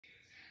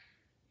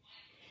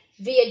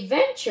The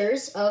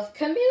Adventures of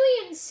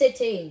Chameleon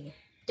Sitting.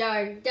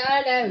 Dar,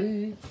 dar, dar,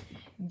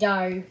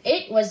 dar.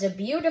 It was a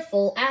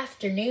beautiful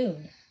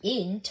afternoon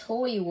in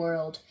Toy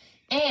World,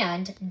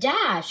 and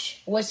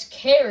Dash was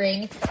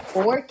caring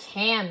for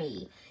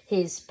Cammy,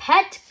 his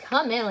pet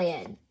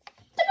chameleon.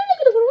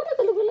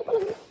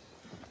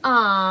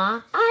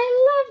 Aw,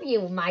 I love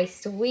you, my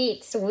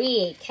sweet,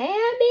 sweet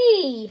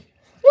Cammy.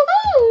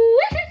 Woohoo!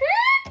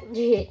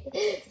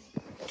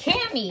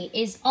 Cammy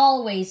is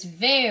always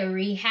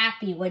very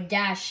happy when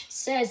Dash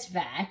says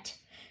that,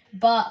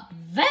 but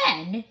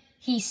then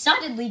he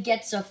suddenly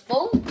gets a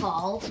phone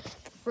call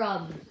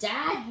from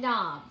Dad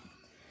Knob.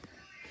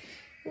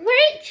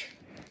 Wait!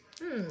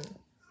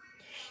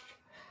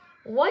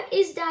 What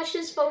is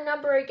Dash's phone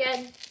number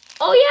again?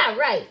 Oh yeah,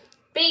 right.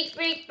 Beep,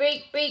 beep,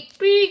 beep, beep,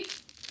 beep.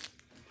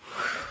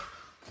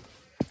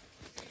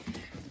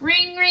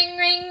 Ring, ring,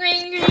 ring,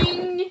 ring,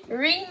 ring.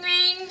 Ring,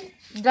 ring.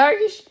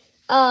 Dash,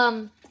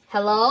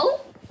 hello?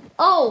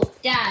 Oh,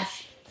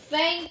 Dash,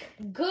 thank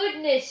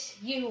goodness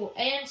you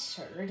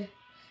answered.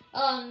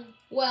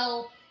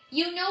 Well,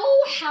 you know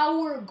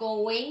how we're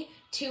going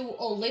to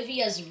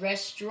Olivia's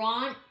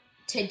restaurant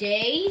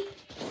today?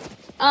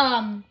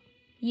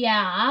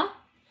 Yeah.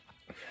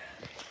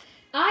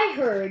 I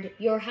heard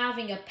you're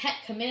having a pet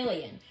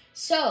chameleon.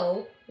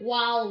 So,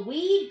 while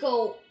we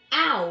go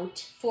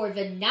out for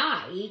the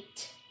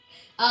night,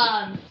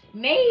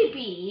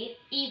 maybe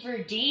either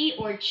Dee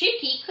or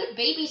Chicky could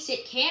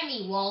babysit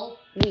Cammy while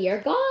we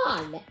are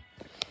gone.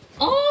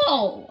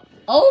 Oh,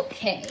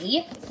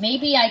 okay.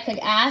 Maybe I could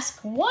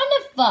ask one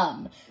of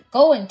them.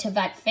 Going to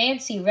that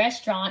fancy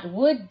restaurant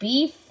would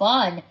be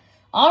fun.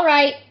 All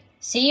right,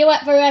 see you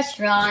at the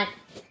restaurant.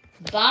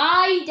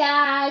 Bye,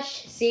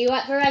 Dash. See you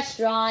at the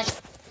restaurant.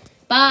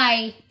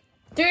 Bye.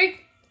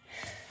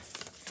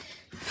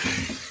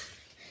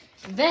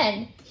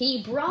 Then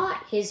he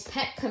brought his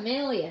pet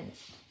chameleon.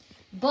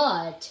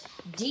 But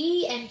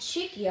Dee and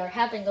Chicky are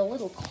having a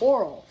little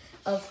quarrel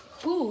of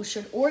who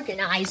should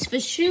organize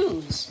the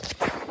shoes.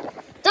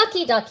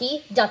 Ducky,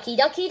 ducky, ducky,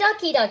 ducky,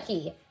 ducky,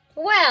 ducky.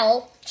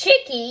 Well,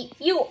 Chicky,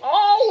 you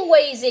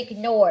always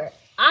ignore.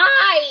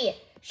 I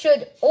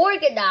should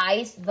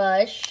organize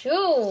the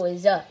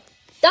shoes.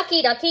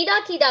 Ducky, ducky,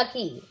 ducky,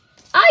 ducky.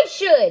 I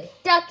should,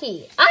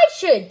 ducky. I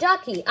should,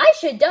 ducky. I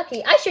should,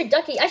 ducky. I should,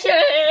 ducky. I should.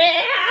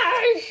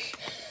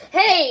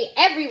 Hey,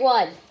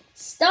 everyone,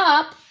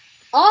 stop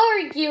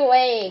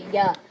arguing.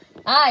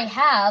 I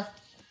have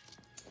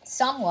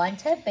someone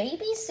to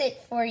babysit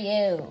for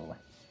you.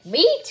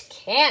 Meet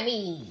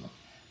Cammy.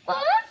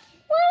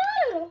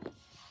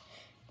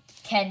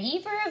 Can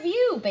either of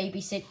you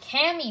babysit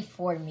Cammy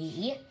for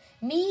me?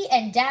 Me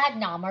and Dad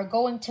Nom are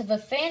going to the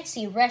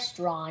fancy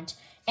restaurant,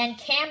 and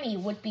Cammy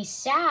would be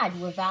sad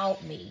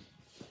without me.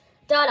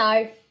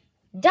 Dollar.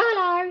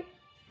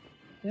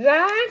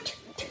 Right?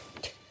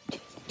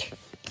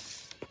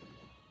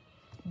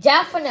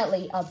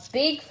 Definitely a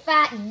big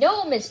fat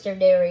no, Mr.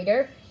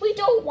 Narrator. We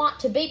don't want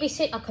to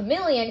babysit a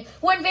chameleon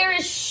when there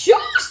is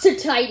shoes to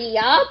tidy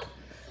up.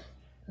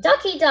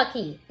 Ducky,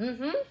 ducky.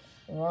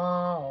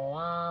 Wow,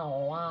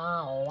 wow,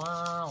 wow,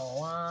 wow,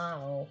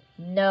 wow.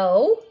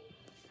 No?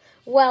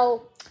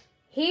 Well,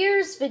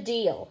 here's the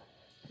deal.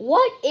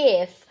 What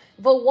if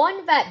the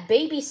one that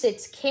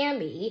babysits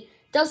Cammy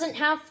doesn't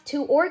have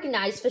to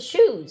organize the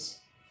shoes?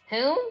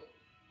 Huh?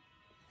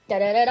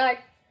 Da-da-da-da.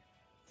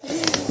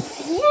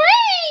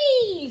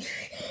 Whee!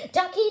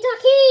 Ducky,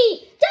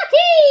 ducky,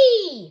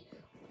 ducky!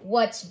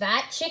 What's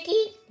that,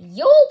 Chicky?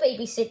 You'll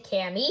babysit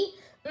Cammy.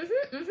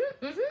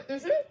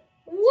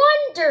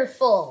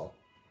 Wonderful!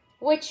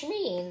 Which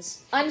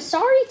means, I'm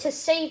sorry to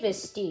say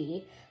this,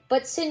 Dee,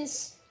 but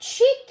since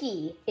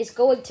Chicky is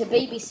going to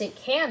babysit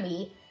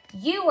Cammy,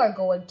 you are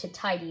going to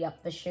tidy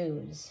up the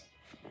shoes.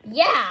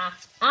 Yeah,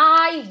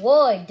 I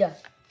would.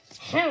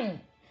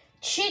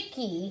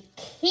 Chicky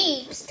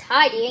keeps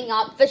tidying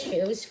up the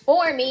shoes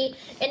for me,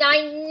 and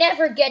I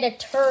never get a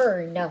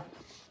turn.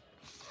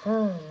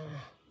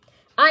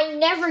 I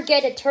never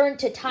get a turn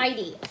to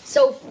tidy,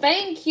 so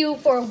thank you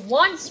for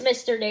once,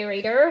 Mr.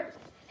 Narrator.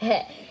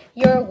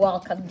 You're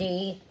welcome,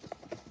 Dee.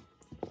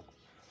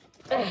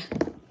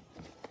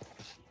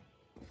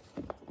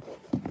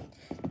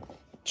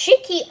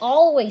 Chicky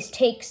always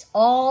takes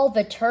all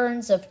the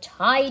turns of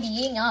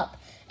tidying up,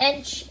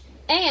 and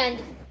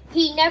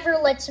he never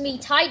lets me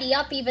tidy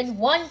up even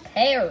one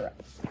pair.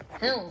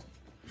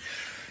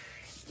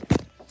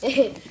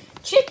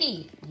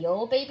 Chicky,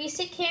 you'll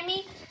babysit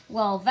Cammy?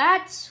 Well,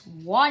 that's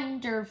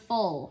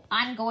wonderful.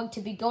 I'm going to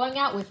be going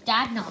out with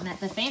Dad Nom at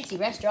the fancy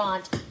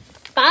restaurant.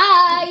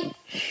 Bye!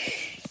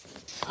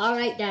 All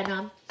right, Dad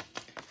Nom.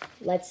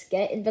 Let's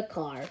get in the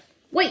car.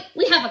 Wait,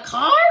 we have a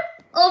car?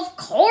 Of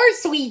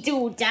course we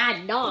do,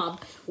 Dad Nom.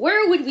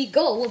 Where would we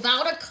go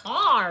without a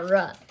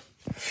car?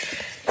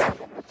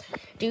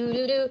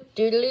 Do-do-do,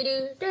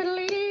 doodly-doo,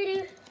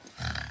 doodly-doo-doo.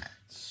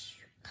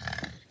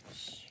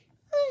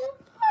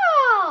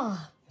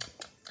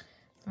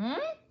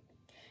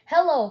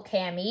 Hello,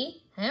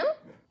 Cammy.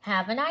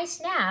 Have a nice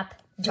nap.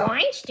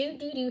 Doinch,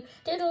 do-do-do,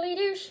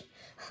 doodly-doo.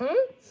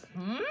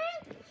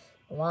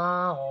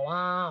 Wow,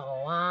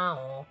 wow,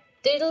 wow.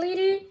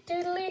 Diddly-doo,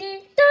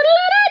 diddly-doo,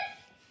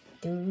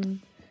 diddly-doo.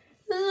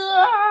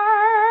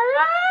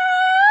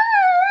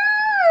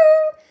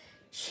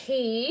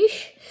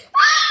 Sheesh.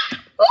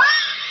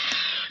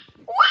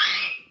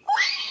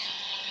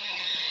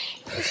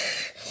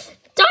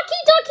 Ducky,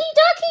 ducky,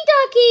 ducky,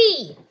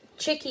 ducky.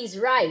 Chickie's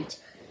right.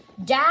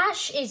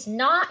 Dash is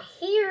not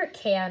here,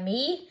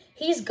 Cammy.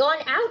 He's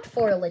gone out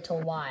for a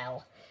little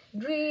while.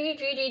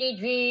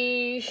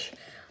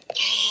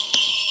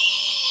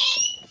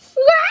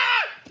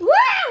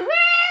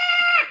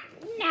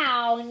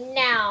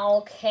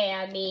 Now,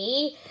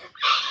 Cammy.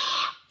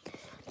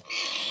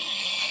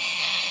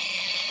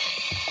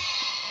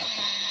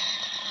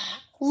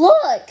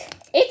 Look,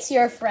 it's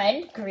your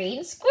friend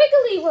Green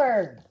Squiggly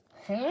Worm.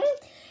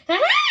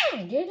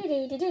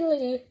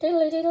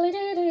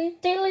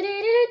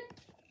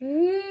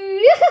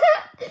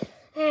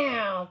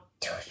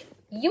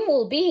 You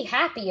will be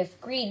happy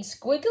if Green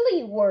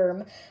Squiggly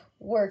Worm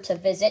were to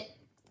visit,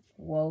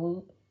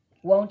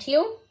 won't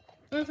you?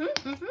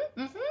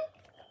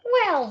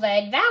 Well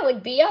then, that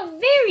would be a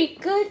very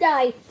good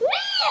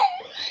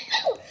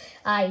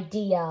idea.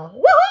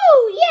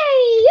 Woohoo!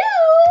 Yay! Yoo!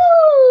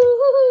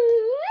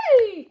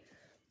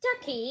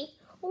 Ducky,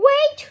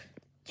 wait!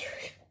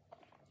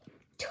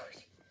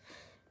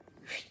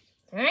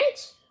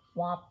 Right?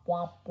 Womp,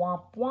 womp,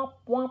 womp, womp,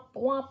 womp,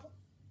 womp.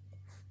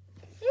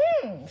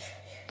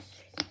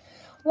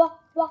 Womp,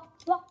 womp,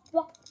 womp,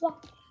 womp,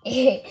 womp.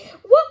 Womp,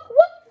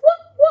 womp,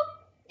 womp, womp.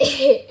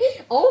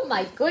 Oh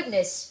my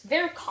goodness,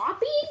 they're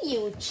copying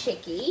you,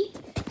 Chickie.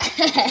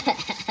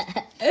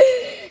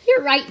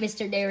 You're right,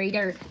 Mr.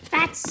 Narrator.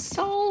 That's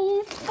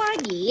so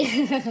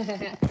funny.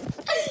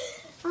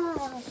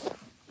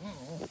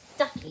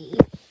 Ducky.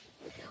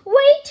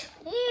 Wait.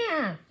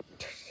 Yeah.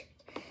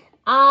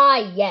 Ah,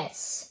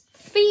 yes.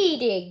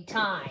 Feeding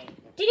time.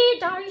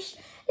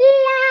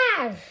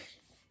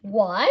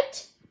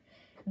 What?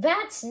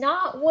 That's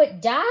not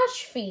what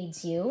Dash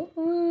feeds you.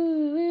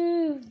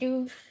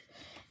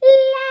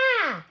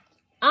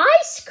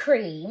 Ice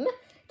cream.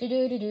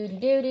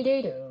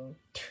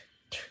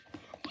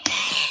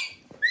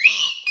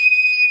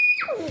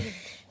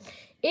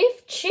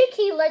 If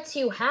Chickie lets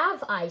you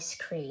have ice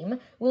cream,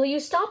 will you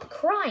stop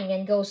crying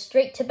and go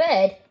straight to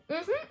bed?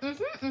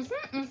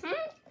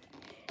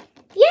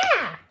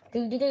 Yeah.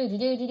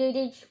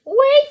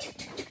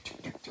 Wait.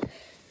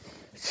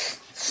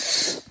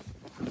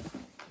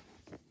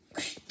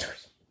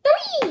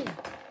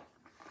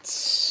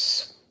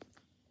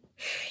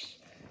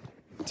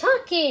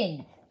 Tuck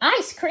in.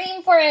 Ice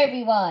cream for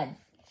everyone.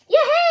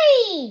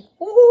 Yay!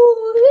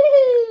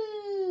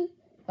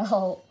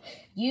 Oh,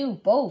 you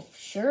both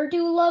sure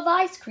do love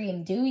ice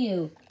cream, do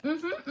you?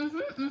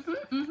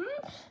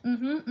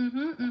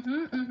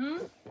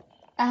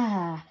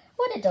 Ah,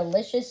 what a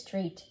delicious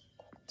treat.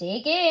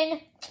 Dig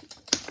in.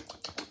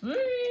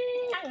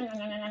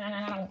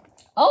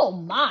 Oh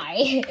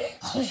my.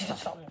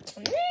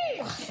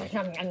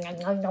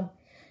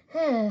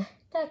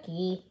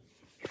 Ducky.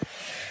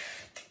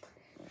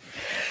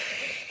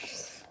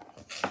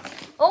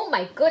 Oh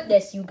my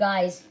goodness, you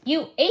guys.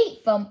 You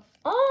ate them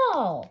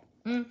all.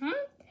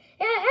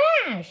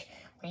 Yes.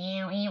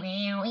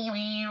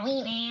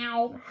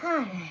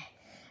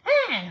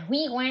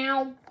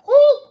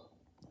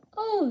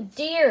 Oh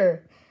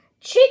dear.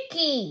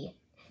 Chickie.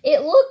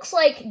 It looks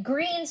like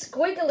Green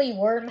Squiggly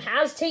Worm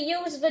has to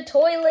use the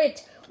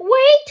toilet.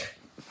 Wait.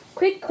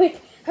 Quick.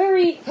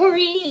 Hurry.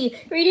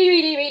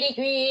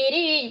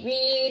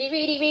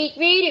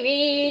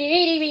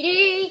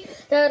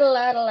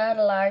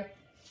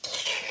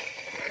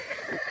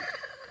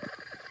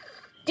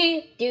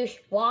 Douche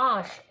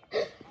wash.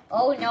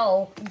 Oh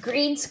no,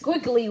 Green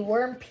Squiggly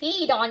Worm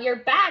peed on your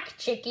back,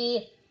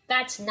 Chickie.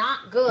 That's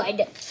not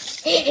good.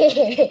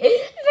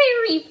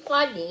 Very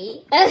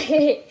funny.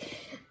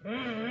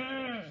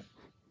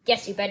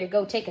 Guess you better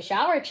go take a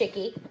shower,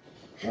 Chickie.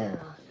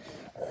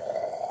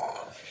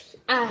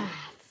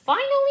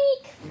 Finally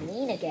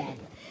clean again.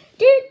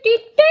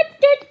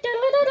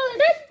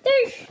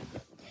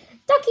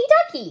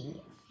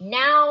 Ducky.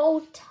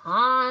 Now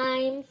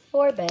time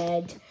for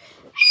bed.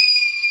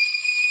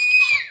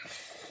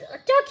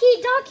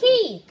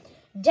 Ducky.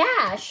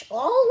 Dash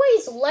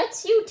always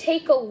lets you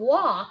take a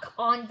walk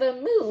on the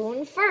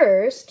moon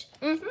first.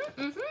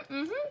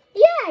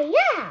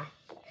 Yeah.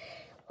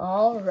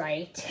 All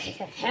right.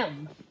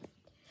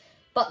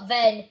 But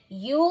then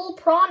you'll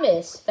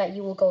promise that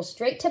you will go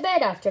straight to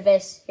bed after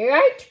this,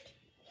 right?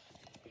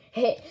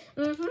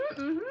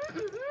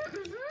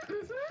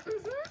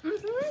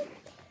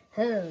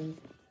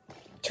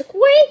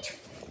 Wait.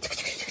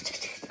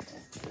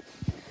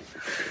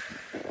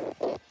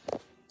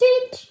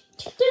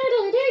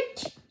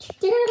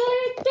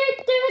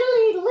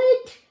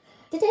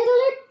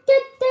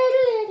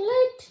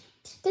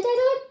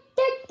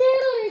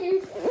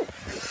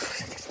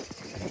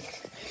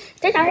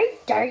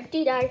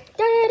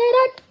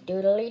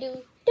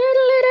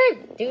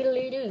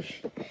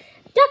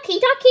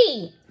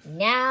 Ducky,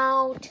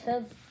 now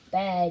to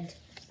bed.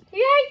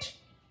 Right?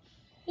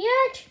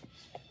 yet.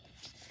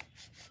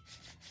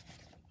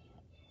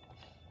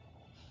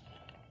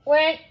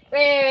 Wait.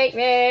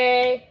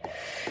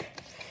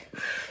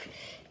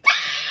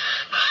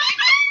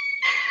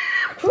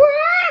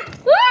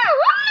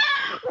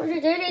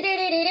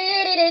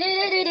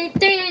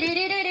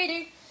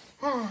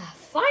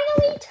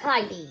 Finally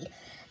tidy.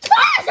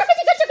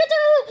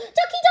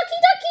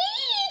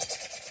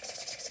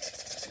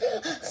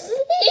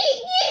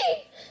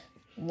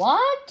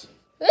 What?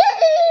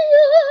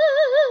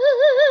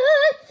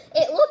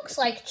 It looks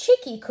like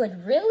Chicky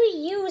could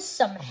really use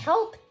some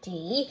help,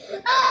 Dee.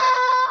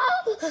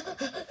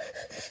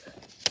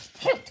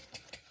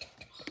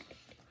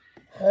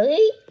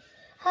 Hey?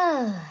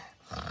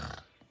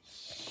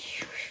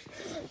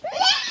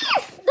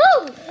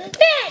 No!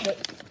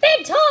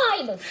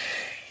 Bedtime!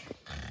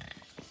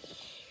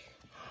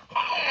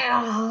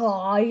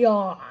 Oh,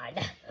 yawn.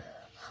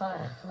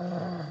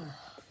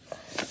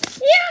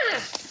 Yeah!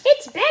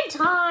 It's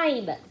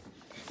bedtime!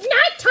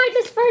 Nighttime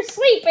is for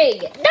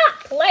sleeping, not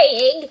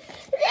playing!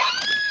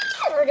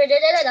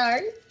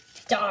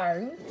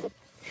 Darn.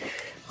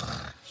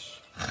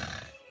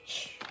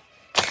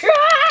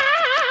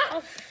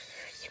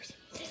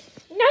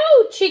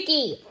 No,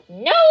 Chicky!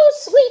 No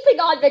sleeping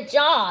on the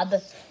job!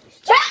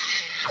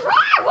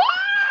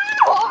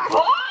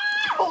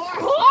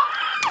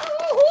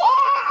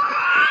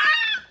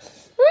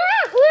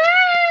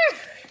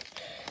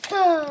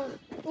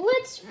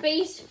 Let's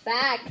face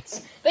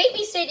facts.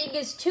 Babysitting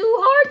is too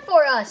hard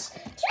for us.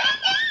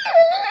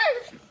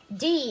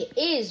 Dee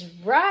is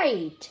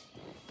right.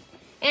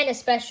 And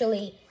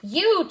especially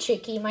you,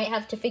 Chicky, might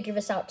have to figure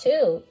this out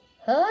too.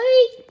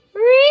 Hey,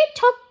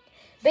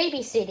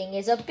 babysitting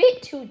is a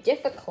bit too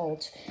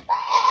difficult.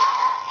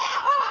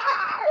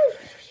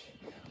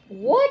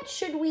 What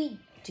should we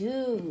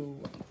do?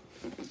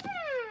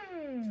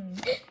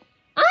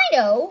 I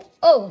know.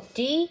 Oh,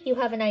 Dee, you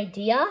have an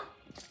idea?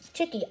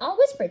 Chicky, I'll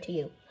whisper to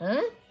you.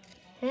 Huh?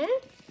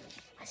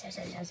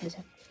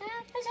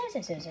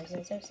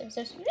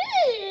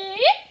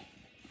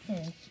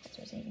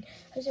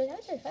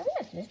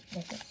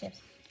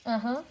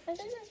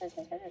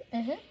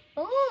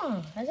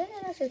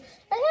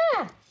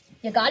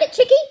 You got it,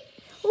 Chicky?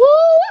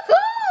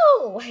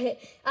 Woo-hoo!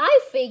 I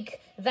think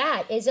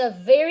that is a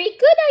very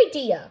good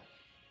idea.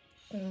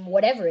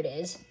 Whatever it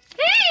is.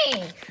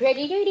 Hey!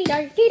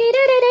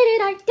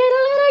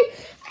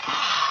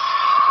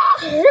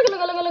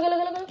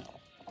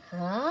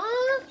 Huh?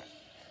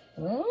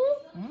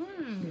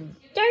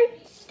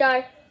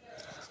 Start.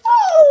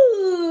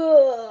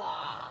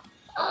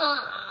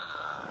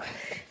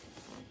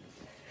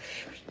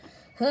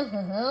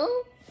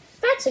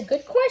 That's a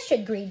good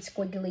question, Green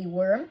Squiggly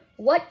Worm.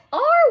 What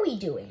are we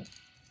doing?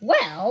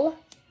 Well,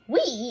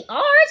 we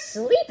are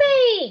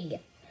sleeping.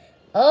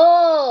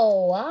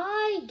 Oh,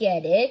 I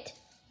get it.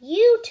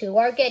 You two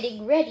are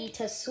getting ready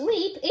to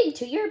sleep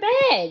into your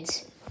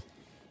beds.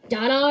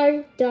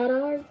 Da-dar.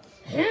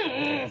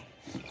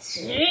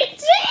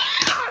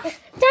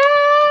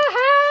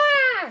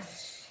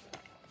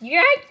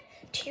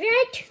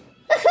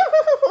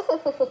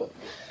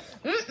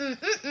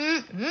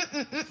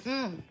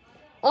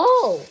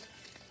 Oh,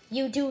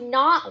 you do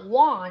not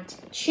want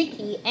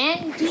Chicky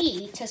and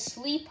Dee to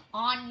sleep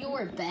on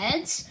your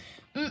beds?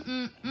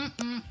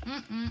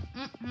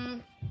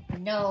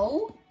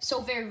 No,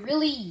 so they're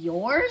really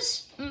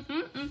yours?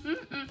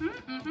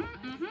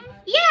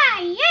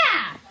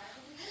 Yeah.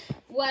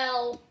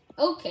 Well,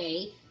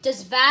 okay.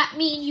 Does that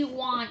mean you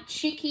want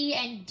Chicky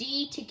and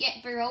Dee to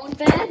get their own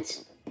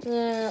beds?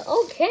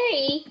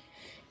 Okay.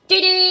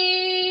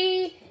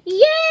 Diddy!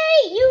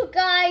 Yay! You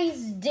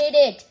guys did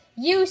it!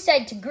 You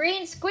sent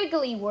Green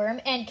Squiggly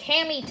Worm and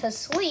Cammy to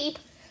sleep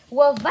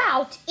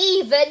without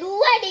even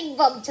letting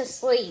them to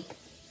sleep.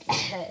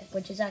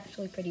 Which is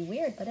actually pretty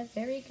weird, but a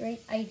very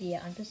great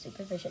idea under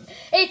supervision.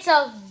 It's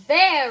a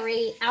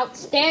very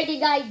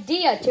outstanding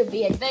idea to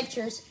be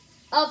adventures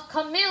of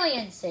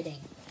Chameleon sitting.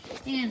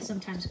 And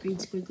sometimes Green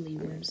Squiggly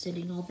Worm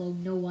sitting, although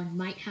no one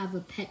might have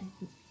a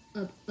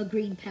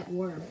green pet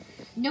worm.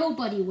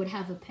 Nobody would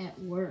have a pet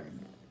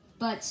worm.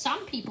 But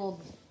some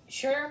people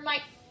sure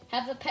might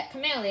have a pet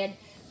chameleon.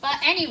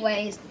 But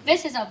anyways,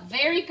 this is a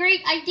very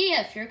great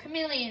idea if you're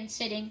chameleon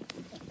sitting.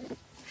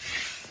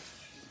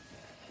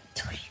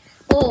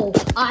 Oh,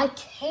 I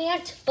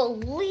can't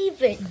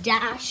believe it,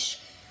 Dash.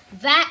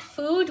 That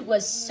food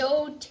was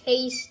so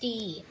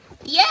tasty.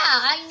 Yeah,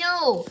 I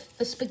know.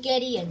 The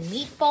spaghetti and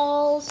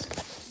meatballs,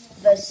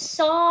 the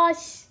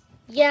sauce.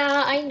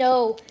 Yeah, I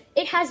know.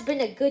 It has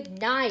been a good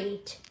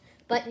night,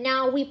 but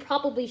now we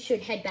probably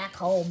should head back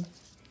home.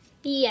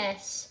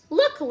 Yes,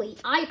 luckily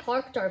I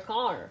parked our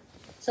car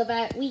so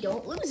that we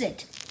don't lose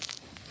it.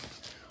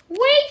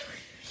 Wait!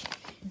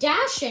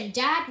 Dash and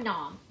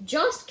Dadnom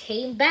just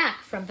came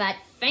back from that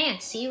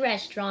fancy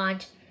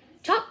restaurant.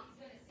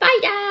 Bye,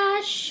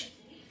 Dash.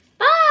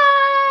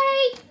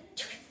 Bye.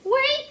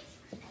 Wait.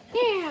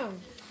 Yeah.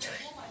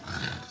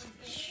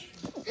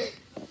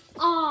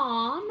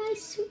 Aw, my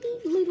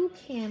sweet little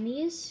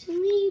Cammy is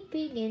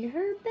sleeping in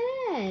her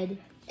bed.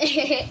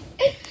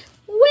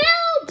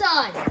 Well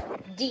done,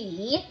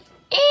 Dee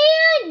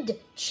and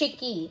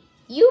Chicky.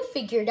 You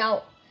figured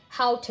out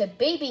how to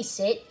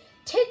babysit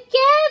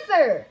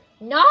together.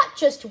 Not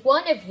just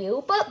one of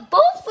you, but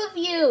both of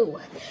you.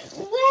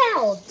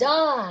 Well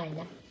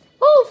done.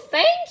 Oh,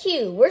 thank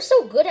you. We're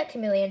so good at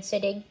chameleon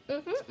sitting.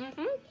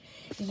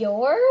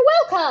 You're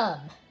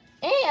welcome.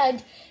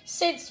 And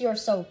since you're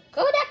so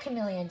good at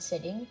chameleon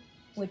sitting,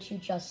 which you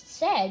just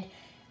said,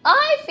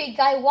 I think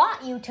I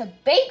want you to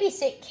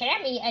babysit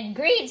Cammy and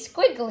Green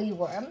Squiggly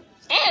Worm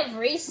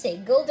every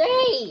single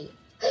day.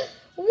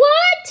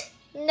 What?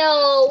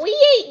 No, we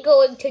ain't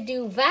going to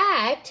do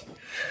that.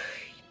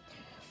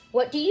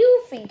 What do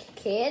you think,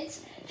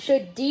 kids?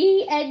 Should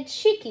Dee and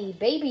Chicky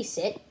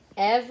babysit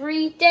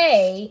every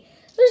day?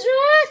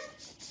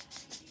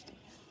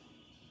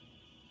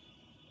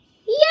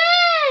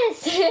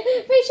 Yes!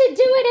 We should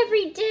do it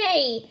every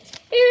day.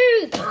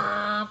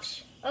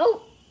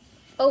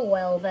 Oh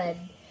well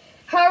then.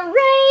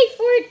 Hooray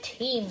for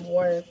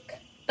teamwork.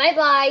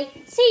 Bye-bye.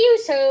 See you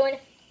soon.